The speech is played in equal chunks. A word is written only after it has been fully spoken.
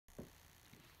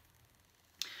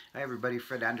Hi everybody,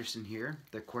 Fred Anderson here,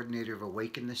 the coordinator of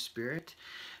Awaken the Spirit,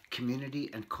 community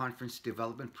and conference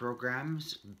development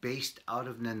programs based out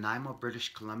of Nanaimo,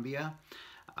 British Columbia.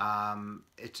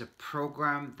 It's a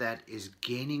program that is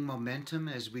gaining momentum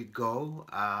as we go.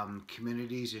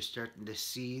 Communities are starting to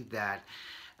see that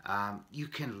you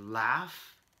can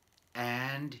laugh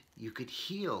and you could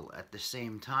heal at the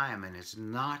same time, and it's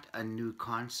not a new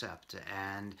concept.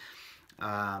 And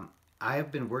um, I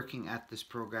have been working at this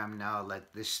program now,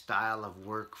 like this style of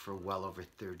work, for well over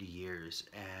 30 years.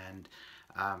 And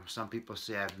some people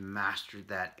say I've mastered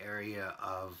that area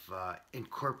of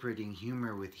incorporating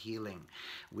humor with healing.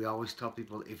 We always tell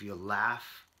people if you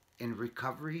laugh in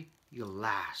recovery, you'll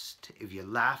last. If you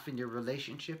laugh in your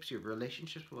relationships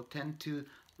will tend to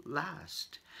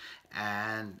last.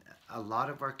 And a lot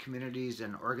of our communities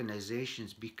and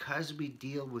organizations, because we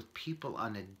deal with people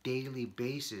on a daily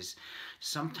basis,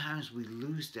 sometimes we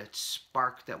lose that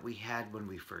spark that we had when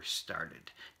we first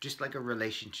started. Just like a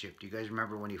relationship. Do you guys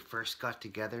remember when you first got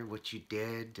together, what you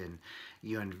did, and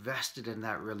you invested in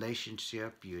that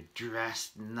relationship? You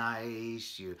dressed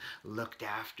nice, you looked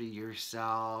after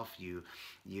yourself, you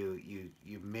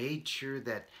made sure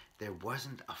that there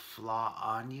wasn't a flaw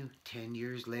on you. 10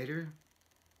 years later,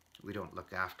 we don't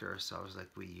look after ourselves like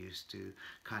we used to,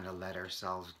 kind of let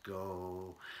ourselves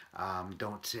go,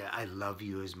 don't say I love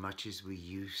you as much as we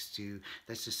used to.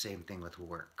 That's the same thing with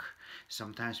work.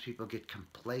 Sometimes people get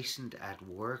complacent at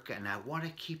work, and I want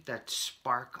to keep that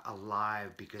spark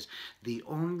alive, because the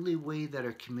only way that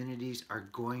our communities are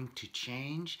going to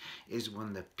change is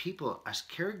when the people, as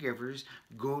caregivers,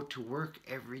 go to work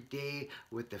every day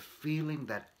with the feeling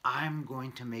that I'm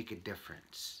going to make a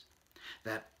difference,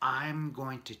 that I'm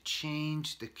going to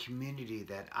change the community,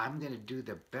 that I'm going to do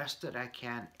the best that I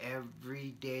can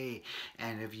every day.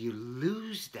 And if you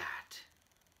lose that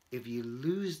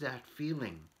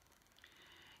feeling,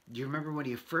 do you remember when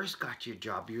you first got your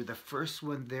job, you're the first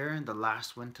one there and the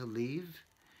last one to leave?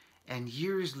 And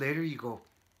years later you go,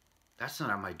 that's not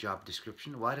on my job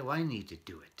description. Why do I need to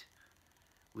do it?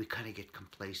 We kind of get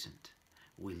complacent.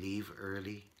 We leave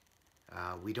early.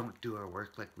 We don't do our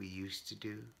work like we used to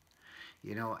do.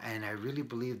 And I really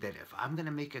believe that if I'm going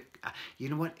to make you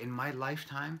know what, in my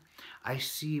lifetime, I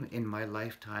see in my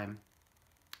lifetime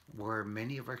where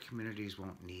many of our communities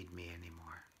won't need me anymore.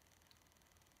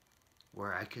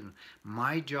 Where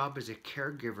my job as a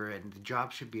caregiver, and the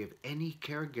job should be of any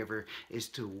caregiver, is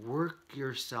to work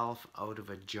yourself out of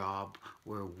a job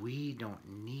where we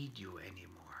don't need you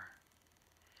anymore.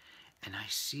 And I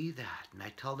see that, and I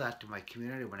tell that to my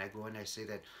community when I go in. I say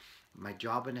that my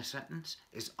job in a sentence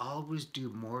is always do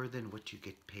more than what you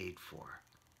get paid for.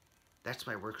 That's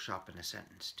my workshop in a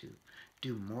sentence too.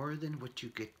 Do more than what you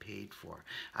get paid for.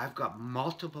 I've got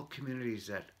multiple communities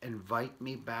that invite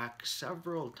me back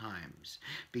several times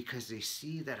because they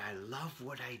see that I love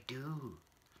what I do.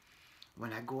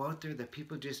 When I go out there, the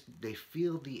people they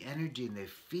feel the energy and they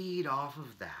feed off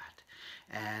of that.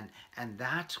 And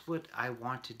that's what I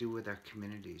want to do with our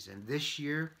communities. And this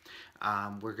year,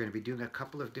 we're going to be doing a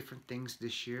couple of different things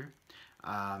this year.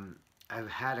 I've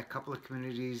had a couple of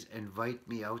communities invite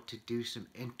me out to do some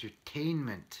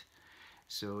entertainment.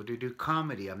 So to do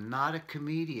comedy. I'm not a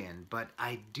comedian, but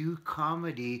I do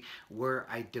comedy where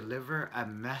I deliver a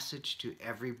message to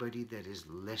everybody that is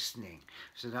listening.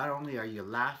 So not only are you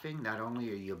laughing, not only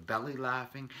are you belly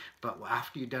laughing, but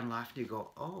after you're done laughing, you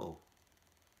go, oh,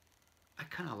 I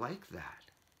kind of like that.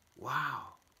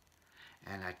 Wow.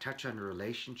 And I touch on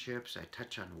relationships, I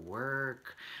touch on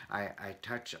work, I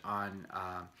touch on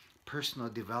personal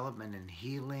development and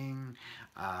healing.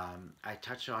 I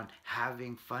touch on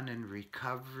having fun and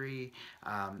recovery,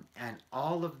 and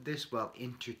all of this while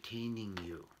entertaining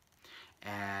you.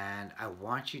 And I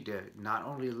want you to not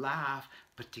only laugh,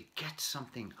 but to get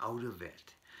something out of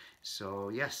it. So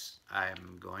yes,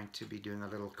 I'm going to be doing a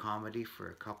little comedy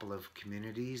for a couple of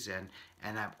communities,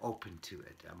 and I'm open to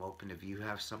it. I'm open if you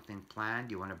have something planned,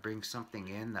 you want to bring something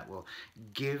in that will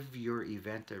give your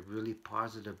event a really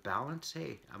positive balance.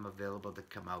 Hey, I'm available to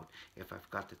come out. If I've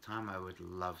got the time, I would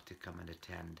love to come and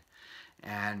attend.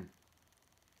 And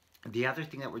the other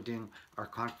thing that we're doing, our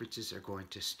conferences are going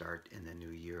to start in the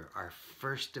new year. Our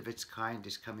first of its kind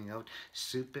is coming out,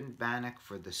 Soup and Bannock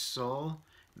for the Soul.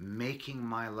 Making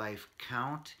My Life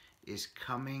Count is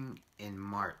coming in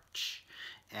March.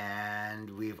 And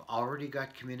we've already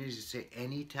got communities that say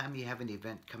anytime you have an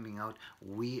event coming out,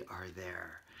 we are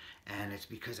there. And it's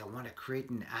because I want to create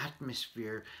an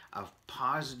atmosphere of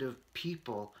positive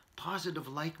people, positive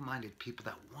like-minded people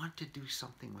that want to do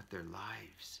something with their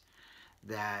lives,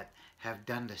 that have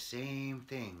done the same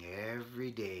thing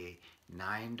every day,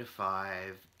 9 to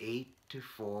 5, 8 to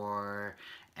 4,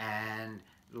 and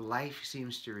life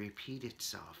seems to repeat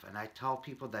itself. And I tell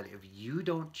people that if you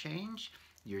don't change,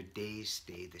 your days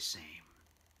stay the same.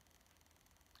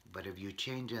 But if you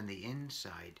change on the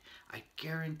inside, I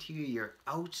guarantee you your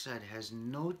outside has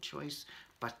no choice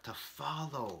but to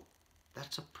follow.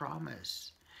 That's a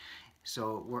promise.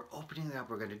 So we're opening up.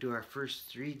 We're going to do our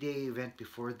first 3-day event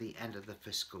before the end of the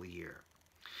fiscal year.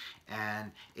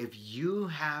 And if you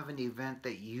have an event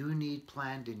that you need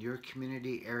planned in your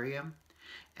community area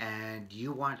and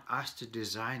you want us to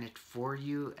design it for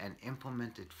you and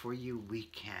implement it for you, we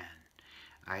can.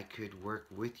 I could work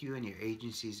with you and your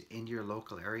agencies in your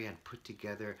local area and put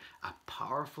together a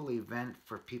powerful event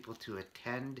for people to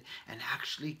attend and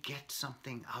actually get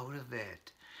something out of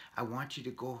it. I want you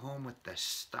to go home with the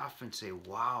stuff and say,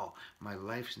 wow, my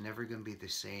life's never going to be the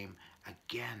same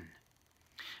again.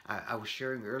 I was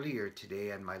sharing earlier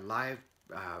today on my live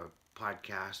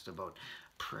podcast about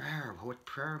prayer, what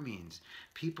prayer means.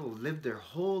 People live their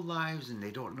whole lives and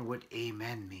they don't know what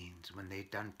amen means when they've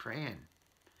done praying.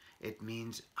 It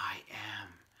means I am.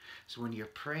 So when you're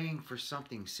praying for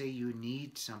something, say you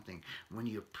need something. When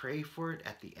you pray for it,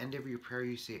 at the end of your prayer,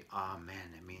 you say,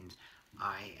 Amen. It means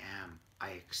I am.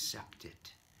 I accept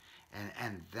it.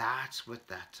 And that's what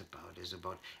that's about, is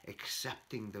about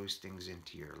accepting those things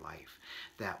into your life.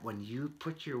 That when you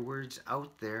put your words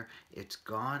out there, it's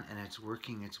gone and it's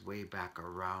working its way back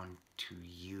around to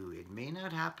you. It may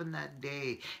not happen that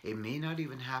day. It may not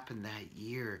even happen that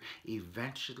year.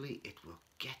 Eventually, it will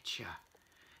get you.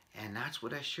 And that's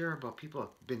what I share about people who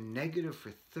have been negative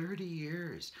for 30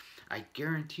 years. I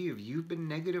guarantee you, if you've been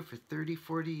negative for 30,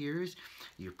 40 years,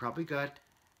 you've probably got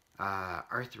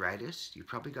arthritis, you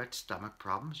probably got stomach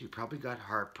problems, you probably got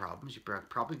heart problems, you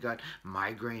probably got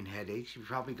migraine headaches, you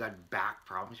probably got back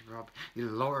problems, your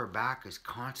lower back is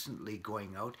constantly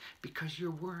going out because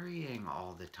you're worrying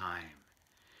all the time.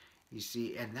 You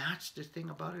see, and that's the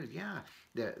thing about it. Yeah,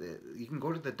 you can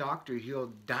go to the doctor,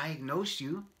 he'll diagnose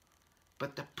you,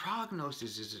 but the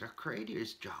prognosis is a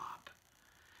creator's job.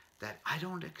 That I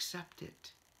don't accept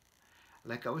it.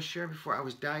 Like I was sharing before, I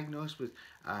was diagnosed with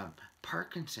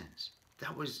Parkinson's.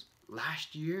 That was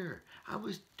last year. I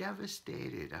was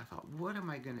devastated. I thought, what am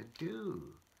I going to do?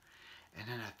 And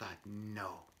then I thought,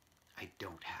 no, I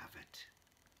don't have it.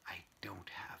 I don't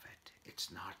have it.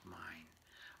 It's not mine.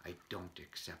 I don't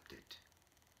accept it.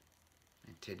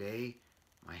 And today,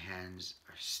 my hands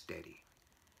are steady.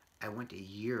 I went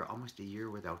almost a year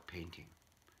without painting.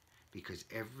 Because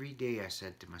every day I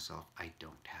said to myself, I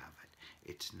don't have it.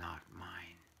 It's not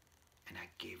mine. And I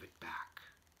gave it back.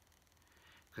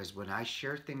 Because when I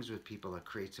share things with people, it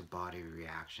creates a body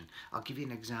reaction. I'll give you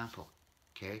an example.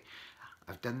 Okay?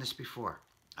 I've done this before.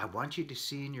 I want you to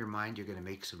see in your mind you're going to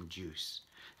make some juice.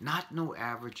 Not no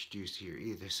average juice here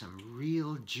either. Some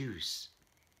real juice.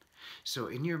 So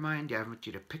in your mind, I want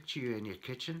you to picture you in your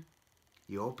kitchen.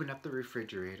 You open up the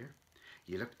refrigerator.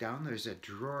 You look down, there's a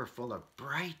drawer full of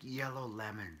bright yellow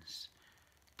lemons.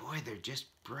 Boy, they're just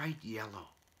bright yellow.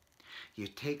 You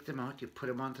take them out, you put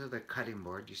them onto the cutting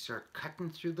board, you start cutting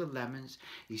through the lemons.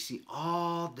 You see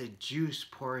all the juice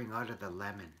pouring out of the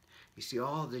lemon. You see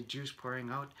all the juice pouring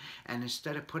out, and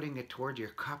instead of putting it toward your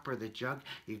cup or the jug,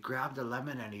 you grab the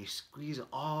lemon and you squeeze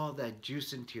all that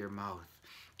juice into your mouth.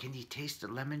 Can you taste the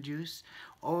lemon juice?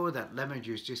 Oh, that lemon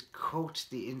juice just coats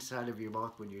the inside of your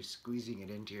mouth when you're squeezing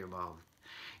it into your mouth.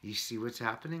 You see what's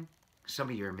happening? Some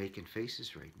of you are making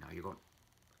faces right now. You're going,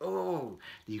 oh,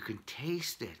 you can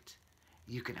taste it.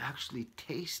 You can actually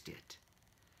taste it.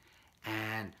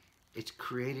 And it's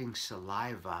creating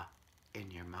saliva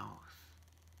in your mouth.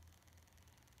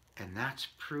 And that's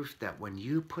proof that when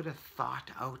you put a thought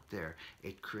out there,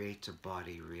 it creates a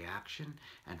body reaction.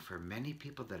 And for many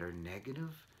people that are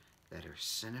negative, that are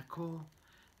cynical,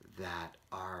 that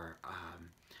are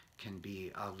can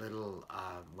be a little,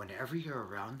 whenever you're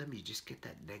around them, you just get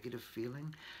that negative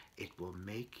feeling. It will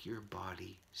make your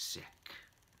body sick.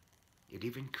 It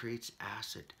even creates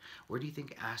acid. Where do you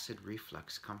think acid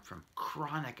reflux comes from?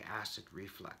 Chronic acid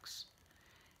reflux.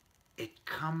 It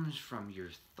comes from your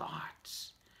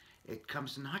thoughts. It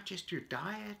comes not just your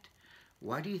diet.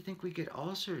 Why do you think we get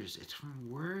ulcers? It's from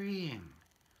worrying.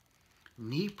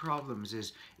 Knee problems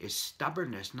is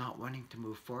stubbornness, not wanting to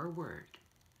move forward.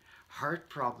 Heart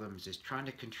problems is trying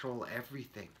to control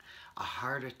everything. A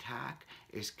heart attack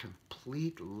is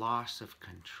complete loss of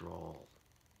control.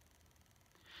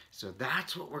 So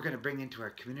that's what we're going to bring into our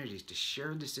communities, to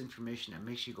share this information that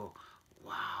makes you go,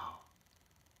 wow,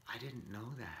 I didn't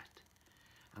know that.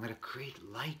 I'm going to create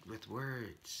light with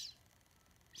words.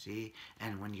 See?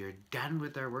 And when you're done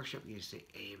with our workshop, you say,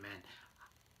 amen,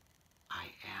 I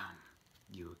am.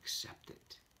 You accept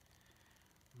it.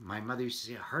 My mother used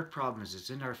to say, heart problems, it's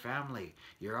in our family.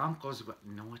 Your uncle's, but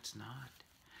no, it's not.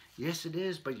 Yes, it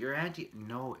is, but your auntie,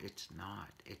 no, it's not.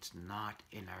 It's not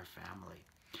in our family.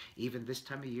 Even this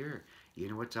time of year, you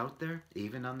know what's out there?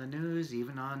 Even on the news,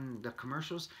 even on the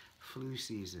commercials, flu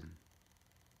season.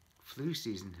 Flu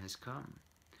season has come.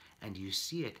 And you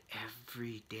see it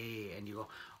every day, and you go,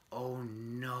 oh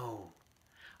no,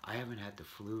 I haven't had the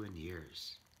flu in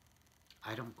years.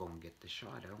 I don't go and get the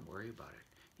shot. I don't worry about it.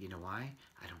 You know why?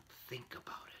 I don't think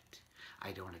about it.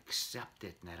 I don't accept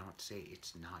it, and I don't say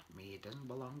it's not me. It doesn't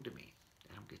belong to me.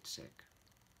 I don't get sick.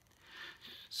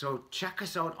 So check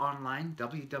us out online,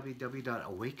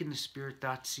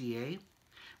 www.awakenthespirit.ca.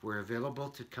 We're available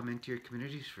to come into your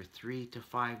communities for 3 to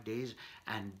 5 days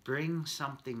and bring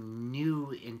something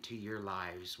new into your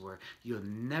lives where you'll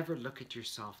never look at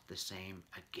yourself the same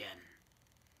again.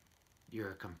 You're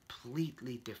a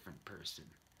completely different person.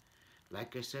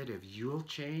 Like I said, if you'll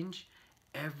change,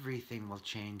 everything will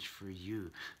change for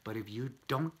you. But if you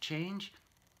don't change,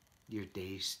 your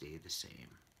days stay the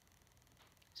same.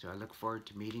 So I look forward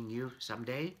to meeting you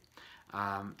someday.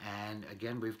 And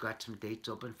again, we've got some dates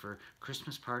open for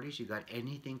Christmas parties. You got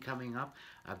anything coming up?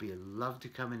 I'd be love to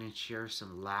come in and share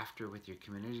some laughter with your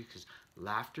community, because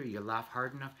laughter, you laugh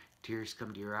hard enough, tears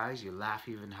come to your eyes, you laugh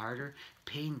even harder,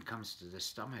 pain comes to the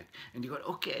stomach, and you go,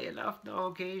 okay, enough, no,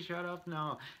 okay, shut up,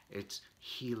 no. It's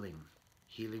healing,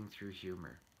 healing through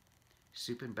humor.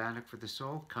 Soup and Bannock for the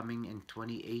Soul coming in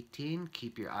 2018.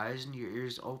 Keep your eyes and your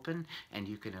ears open, and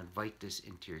you can invite this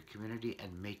into your community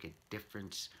and make a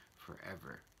difference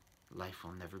forever. Life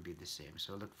will never be the same.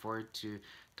 So I look forward to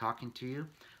talking to you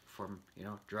from,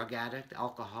 drug addict,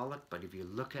 alcoholic, but if you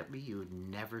look at me, you would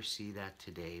never see that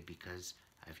today because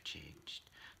I've changed.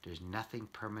 There's nothing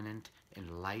permanent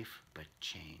in life but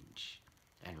change.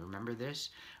 And remember this,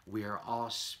 we are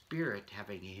all spirit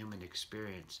having a human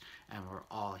experience, and we're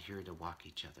all here to walk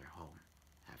each other home.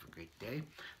 Have a great day.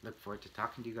 Look forward to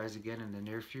talking to you guys again in the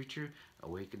near future.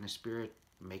 Awaken the Spirit,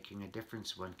 making a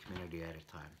difference one community at a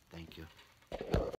time. Thank you.